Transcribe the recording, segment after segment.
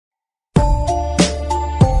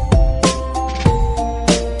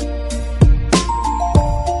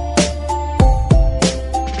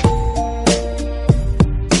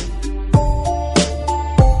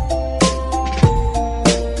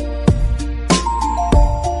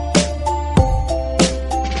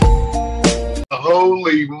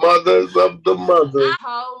the mother.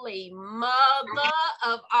 Holy mother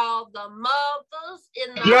of all the mothers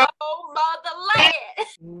in the whole motherland.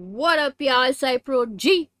 What up, y'all? It's April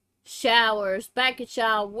G. Showers back at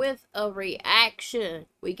y'all with a reaction.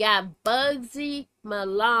 We got Bugzy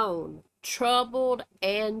Malone, Troubled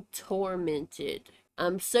and Tormented.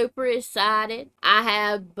 I'm super excited. I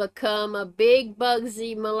have become a big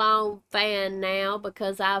Bugzy Malone fan now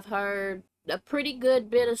because I've heard a pretty good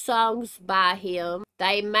bit of songs by him.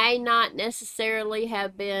 They may not necessarily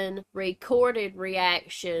have been recorded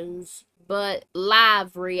reactions, but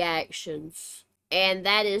live reactions. And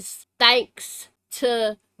that is thanks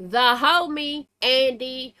to the homie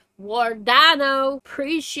Andy Wardano.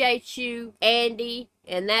 Appreciate you, Andy.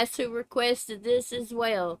 And that's who requested this as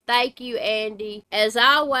well. Thank you, Andy. As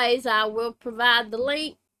always, I will provide the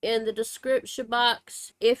link in the description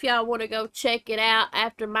box if y'all want to go check it out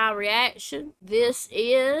after my reaction. This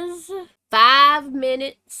is 5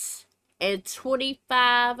 minutes and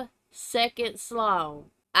 25 seconds long.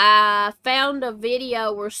 I found a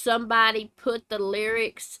video where somebody put the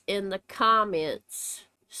lyrics in the comments,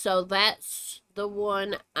 so that's the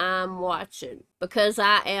one I'm watching because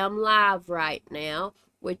I am live right now,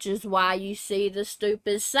 which is why you see the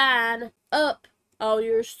stupid sign up on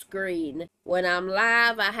your screen. When I'm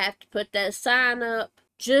live, I have to put that sign up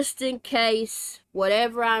just in case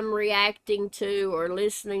whatever I'm reacting to or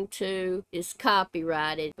listening to is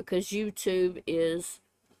copyrighted, because YouTube is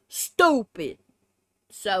stupid.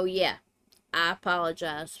 So yeah, I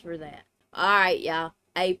apologize for that. Alright, y'all.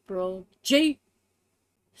 April G.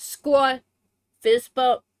 Squad. Fist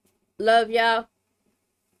bump. Love y'all.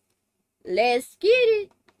 Let's get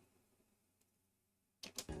it.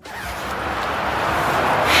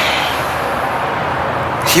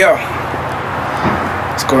 Yo,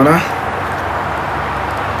 what's going on?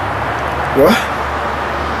 What?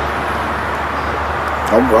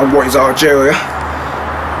 What is our jail, yeah?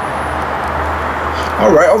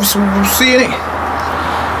 Alright, obviously we'll see in it. Yeah.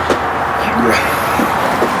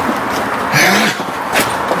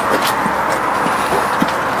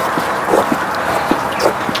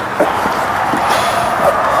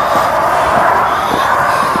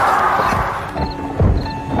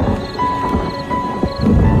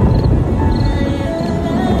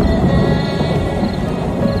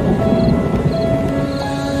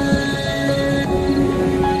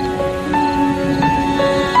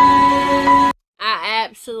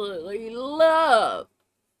 Absolutely love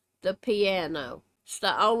the piano. It's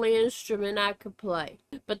the only instrument I could play.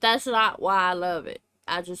 But that's not why I love it.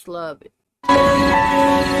 I just love it.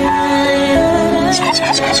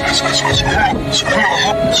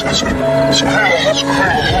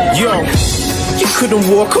 Yo, you couldn't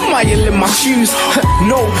walk a mile in my shoes.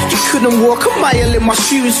 No, you couldn't walk a mile in my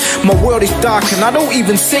shoes. My world is dark and I don't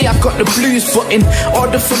even say I got the blues. But in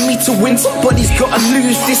order for me to win, somebody's gotta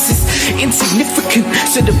lose. This is insignificant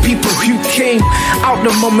to the people who came out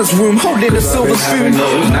the mama's womb holding a silver spoon.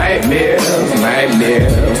 Nightmares,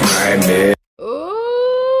 nightmares, nightmares.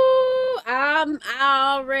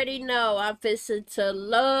 I already know I'm fixing to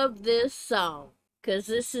love this song, cause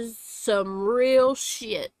this is some real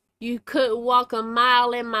shit. You couldn't walk a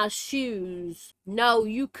mile in my shoes. No,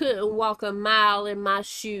 you couldn't walk a mile in my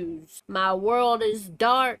shoes. My world is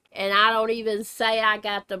dark and I don't even say I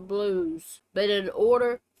got the blues. But in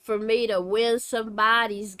order for me to win,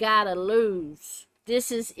 somebody's gotta lose.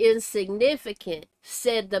 This is insignificant,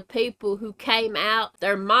 said the people who came out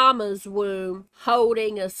their mama's womb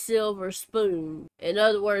holding a silver spoon. In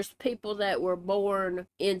other words, people that were born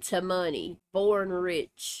into money, born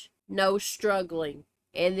rich, no struggling.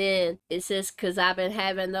 And then it says, 'cause I've been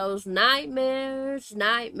having those nightmares,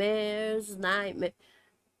 nightmares, nightmares.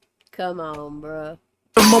 Come on, bruh.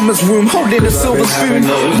 The mama's womb holding a silver spoon.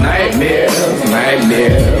 Nightmares,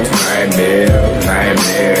 nightmares, nightmares,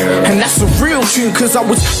 nightmares. And that's a real tune, 'cause I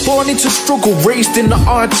was born into struggle, raised in the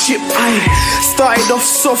hardship. I started off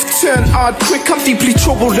soft, turned hard quick. I'm deeply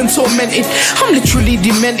troubled and tormented. I'm literally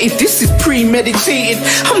demented. This is premeditated.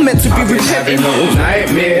 I'm meant to be repentant.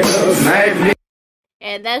 Nightmares, nightmares.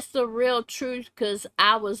 And that's the real truth, 'cause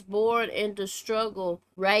I was born into struggle,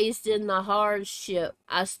 raised in the hardship.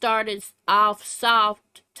 I started off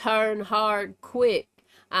soft, turned hard quick.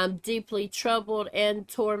 I'm deeply troubled and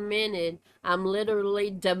tormented. I'm literally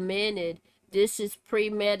demented. This is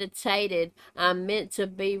premeditated. I'm meant to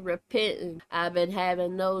be repentant. I've been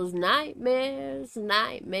having those nightmares,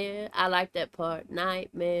 nightmares. I like that part,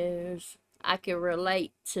 nightmares. I can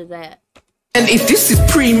relate to that. And if this is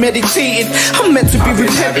premeditated, I'm meant to be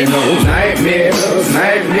repentant. Nightmares,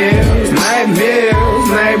 nightmares, nightmares,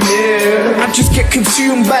 nightmares. I just get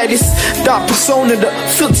consumed by this dark persona that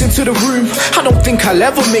filters into the room. I don't think I'll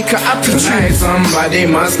ever make a happy tonight. Somebody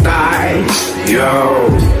must die, yo.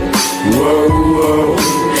 Whoa, whoa.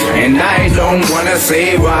 And I don't wanna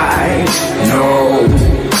say why, no.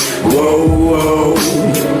 Whoa, whoa.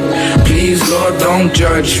 Please, Lord, don't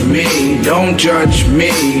judge me, don't judge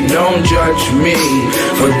me, don't judge me.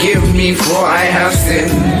 Forgive me for I have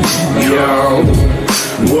sinned, yo.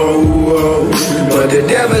 Whoa, whoa. But the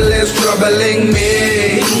devil is troubling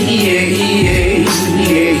me, yeah, yeah,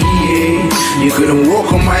 yeah, yeah. You couldn't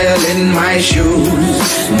walk a mile in my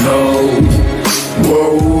shoes, no.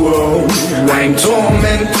 Whoa, whoa. I'm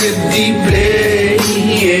tormented deeply,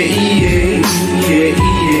 yeah, yeah, yeah,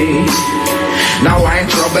 yeah. Now I'm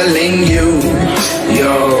troubling you,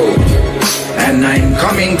 yo. And I'm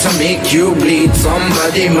coming to make you bleed.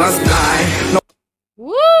 Somebody must die. No.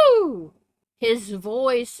 Woo! His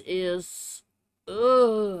voice is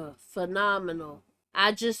phenomenal.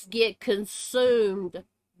 I just get consumed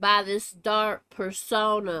by this dark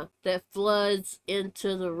persona that floods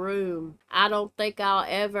into the room. I don't think I'll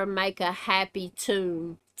ever make a happy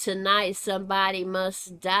tune. Tonight somebody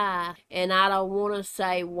must die, and I don't want to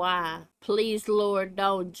say why. Please, Lord,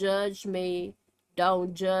 don't judge me.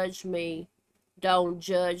 Don't judge me. Don't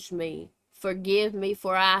judge me. Forgive me,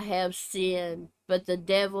 for I have sinned, but the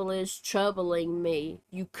devil is troubling me.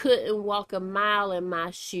 You couldn't walk a mile in my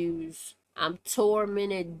shoes. I'm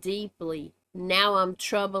tormented deeply. Now I'm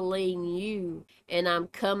troubling you, and I'm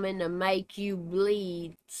coming to make you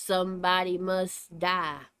bleed. Somebody must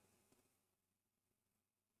die.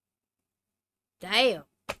 Damn.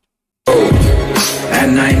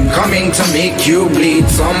 And I'm coming to make you bleed.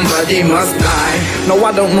 Somebody must die. No,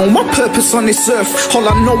 I don't know my purpose on this earth. All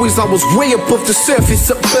I know is I was way above the surface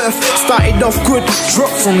at birth. Started off good,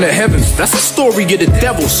 dropped from the heavens. That's the story of the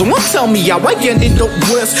devil. Someone tell me how I ended up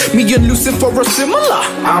worse. Me and Lucifer are similar.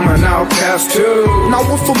 I'm an outcast too. Now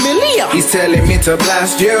we're familiar. He's telling me to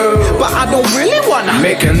blast you, but I don't really wanna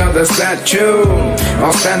make another statue.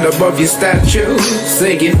 I'll stand above your statue,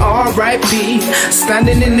 saying R.I.P.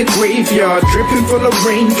 Standing in the graveyard, dripping full of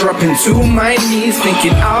rain, dropping to my knees,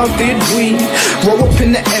 thinking how did we grow up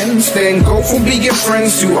in the ends, then go from being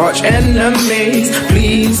friends to arch enemies.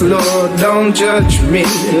 Please, Lord, don't judge me,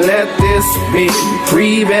 let this be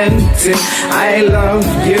prevented. I love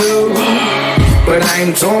you, but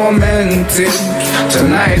I'm tormented.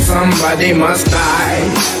 Tonight somebody must die,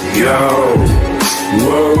 yo.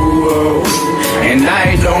 Whoa, whoa. And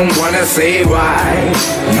I don't wanna say why,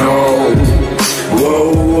 no.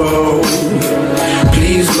 Whoa, whoa.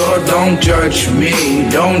 Please, Lord, don't judge me,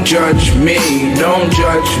 don't judge me, don't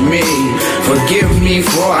judge me. Forgive me,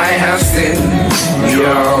 for I have sinned,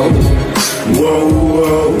 yo. Whoa,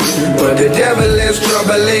 whoa. But the devil is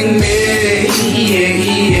troubling me, yeah,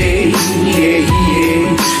 yeah, yeah,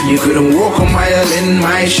 yeah. You couldn't walk a mile in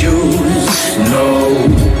my shoes, no.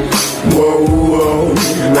 Whoa, whoa.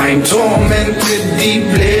 I'm tormented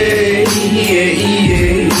deeply, yeah,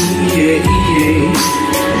 yeah, yeah, yeah.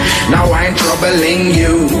 Now I'm troubling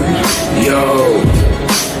you, yo.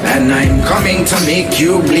 And I'm coming to make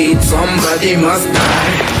you bleed. Somebody must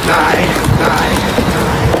die, die, die.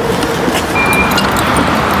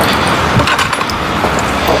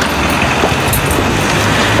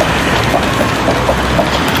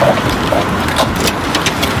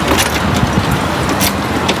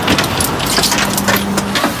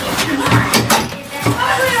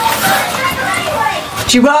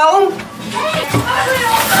 Jerome?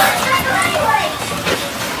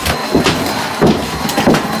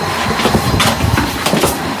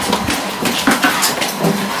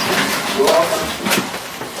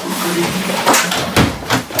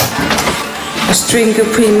 A string of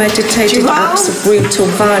premeditated acts of brutal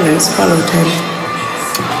violence followed him.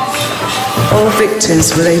 All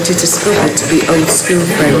victims were later discovered to be old school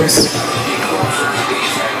friends.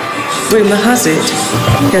 Rumour has it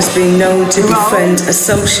he has been known to befriend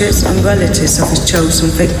associates and relatives of his chosen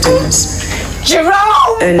victims,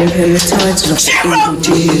 earning him the title of evil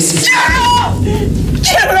genius.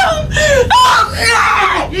 Jerome! Oh,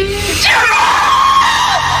 God!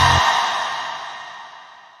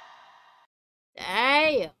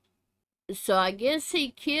 Damn. So I guess he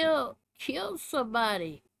killed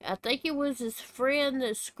somebody. I think it was his friend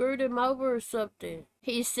that screwed him over or something.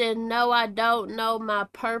 He said, no, I don't know my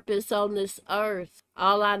purpose on this earth.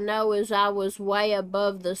 All I know is I was way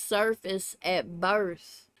above the surface at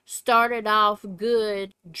birth. Started off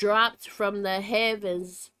good, dropped from the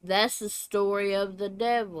heavens. That's the story of the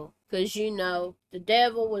devil. Because, you know, the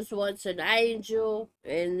devil was once an angel,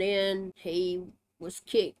 and then he was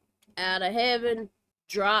kicked out of heaven,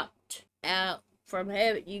 dropped out from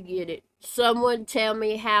heaven. You get it. Someone tell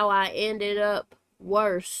me how I ended up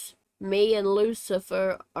worse. Me and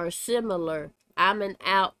Lucifer are similar. I'm an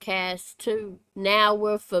outcast too. Now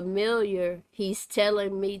we're familiar. He's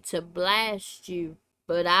telling me to blast you.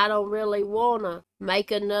 But I don't really wanna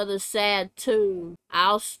make another sad tune.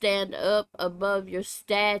 I'll stand up above your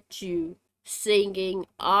statue, singing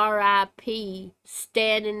R.I.P.,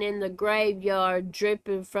 standing in the graveyard,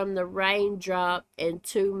 dripping from the raindrop and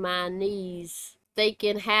to my knees.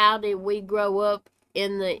 Thinking, how did we grow up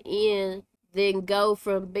in the end, then go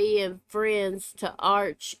from being friends to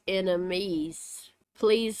arch enemies?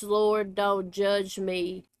 Please, Lord, don't judge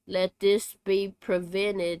me. Let this be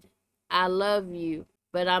prevented. I love you,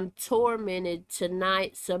 but I'm tormented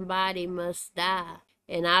tonight. Somebody must die,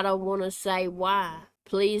 and I don't want to say why.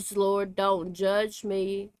 Please, Lord, don't judge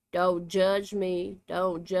me. Don't judge me.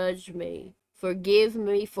 Don't judge me. Forgive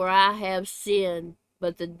me, for I have sinned,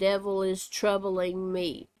 but the devil is troubling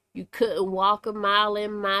me. You couldn't walk a mile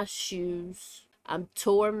in my shoes. I'm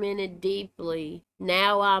tormented deeply.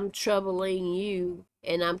 Now I'm troubling you,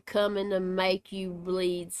 and I'm coming to make you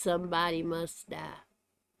bleed. Somebody must die.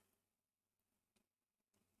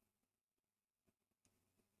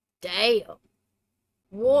 Damn.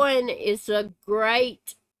 One is a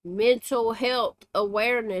great mental health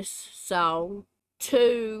awareness song.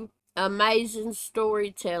 2, amazing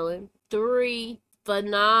storytelling. 3,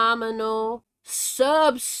 phenomenal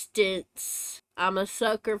substance. I'm a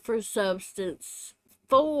sucker for substance.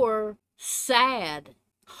 4, sad,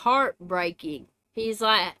 heartbreaking. He's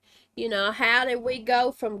like, you know, how did we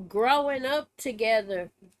go from growing up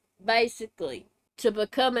together, basically, to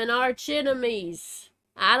becoming arch enemies?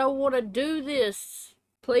 I don't want to do this.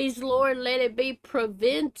 Please, Lord, let it be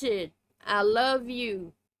prevented. I love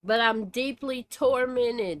you, but I'm deeply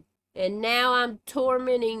tormented, and now I'm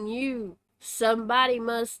tormenting you. Somebody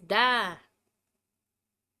must die.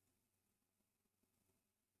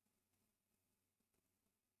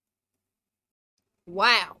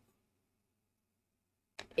 Wow.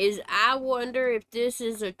 I wonder if this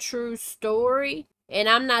is a true story. And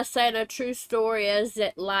I'm not saying a true story as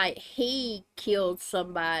that, like, he killed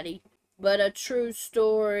somebody, but a true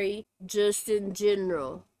story just in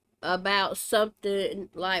general about something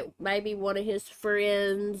like maybe one of his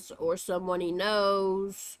friends or someone he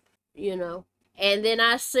knows, you know. And then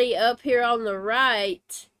I see up here on the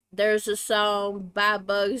right, there's a song by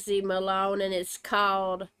Bugzy Malone, and it's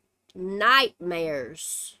called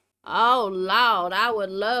Nightmares. Oh, Lord, I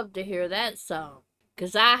would love to hear that song,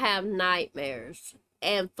 'cause I have nightmares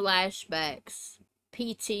and flashbacks,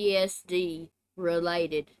 PTSD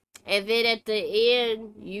related. And then at the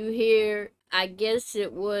end, you hear, I guess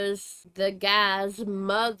it was the guy's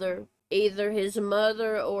mother, either his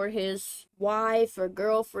mother or his wife or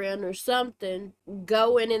girlfriend or something,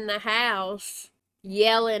 going in the house,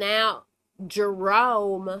 yelling out,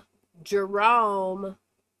 Jerome, Jerome.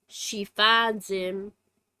 She finds him.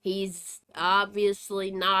 He's obviously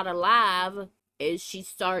not alive, and she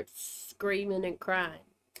starts screaming and crying.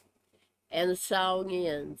 And the song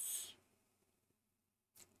ends.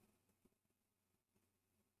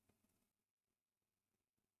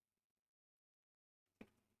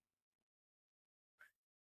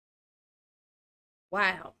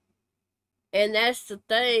 Wow. And that's the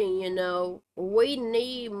thing, you know, we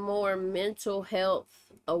need more mental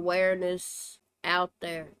health awareness out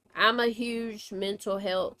there. I'm a huge mental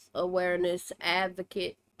health awareness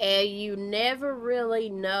advocate, and you never really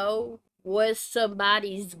know what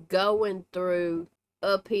somebody's going through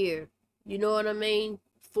up here. You know what I mean?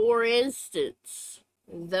 For instance,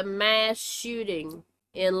 the mass shooting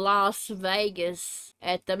in Las Vegas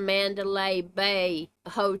at the Mandalay Bay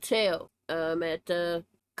Hotel, at the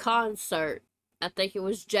concert. I think it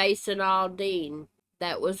was Jason Aldean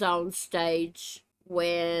that was on stage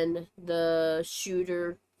when the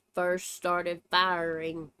shooter first started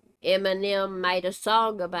firing. Eminem made a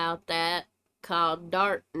song about that called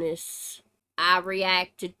Darkness. I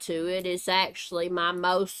reacted to it. It's actually my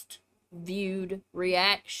most viewed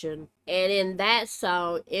reaction. And in that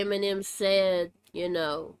song, Eminem said, you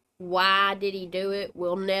know, why did he do it?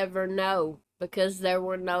 We'll never know. Because there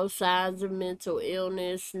were no signs of mental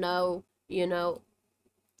illness, no, you know.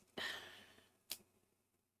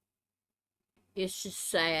 It's just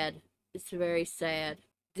sad. It's very sad.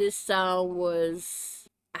 This song was,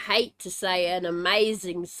 I hate to say an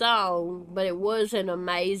amazing song, but it was an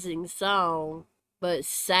amazing song, but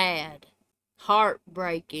sad.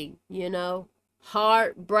 Heartbreaking, you know.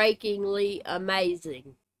 Heartbreakingly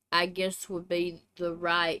amazing, I guess would be the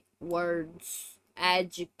right words,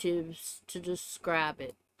 adjectives to describe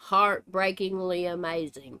it. Heartbreakingly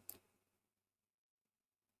amazing.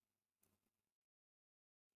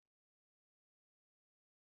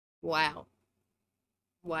 Wow.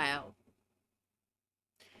 Wow.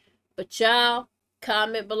 But y'all,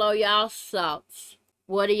 comment below y'all's thoughts.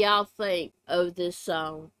 What do y'all think of this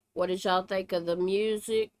song? What did y'all think of the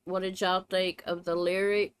music? What did y'all think of the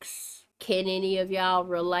lyrics? Can any of y'all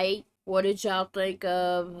relate? What did y'all think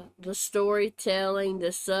of the storytelling,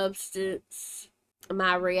 the substance,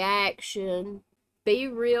 my reaction? Be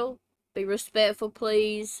real. Be respectful,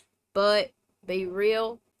 please. But be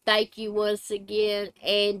real. Thank you once again,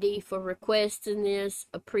 Andy, for requesting this.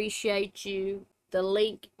 Appreciate you. The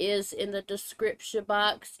link is in the description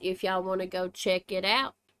box if y'all want to go check it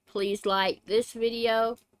out. Please like this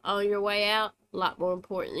video on your way out. A lot more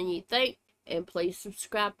important than you think. And please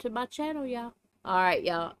subscribe to my channel, y'all. Alright,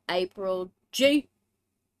 y'all. April G.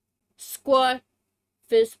 Squad.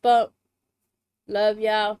 Fist bump. Love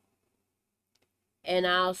y'all. And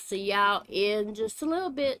I'll see y'all in just a little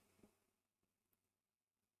bit.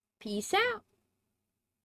 Peace out.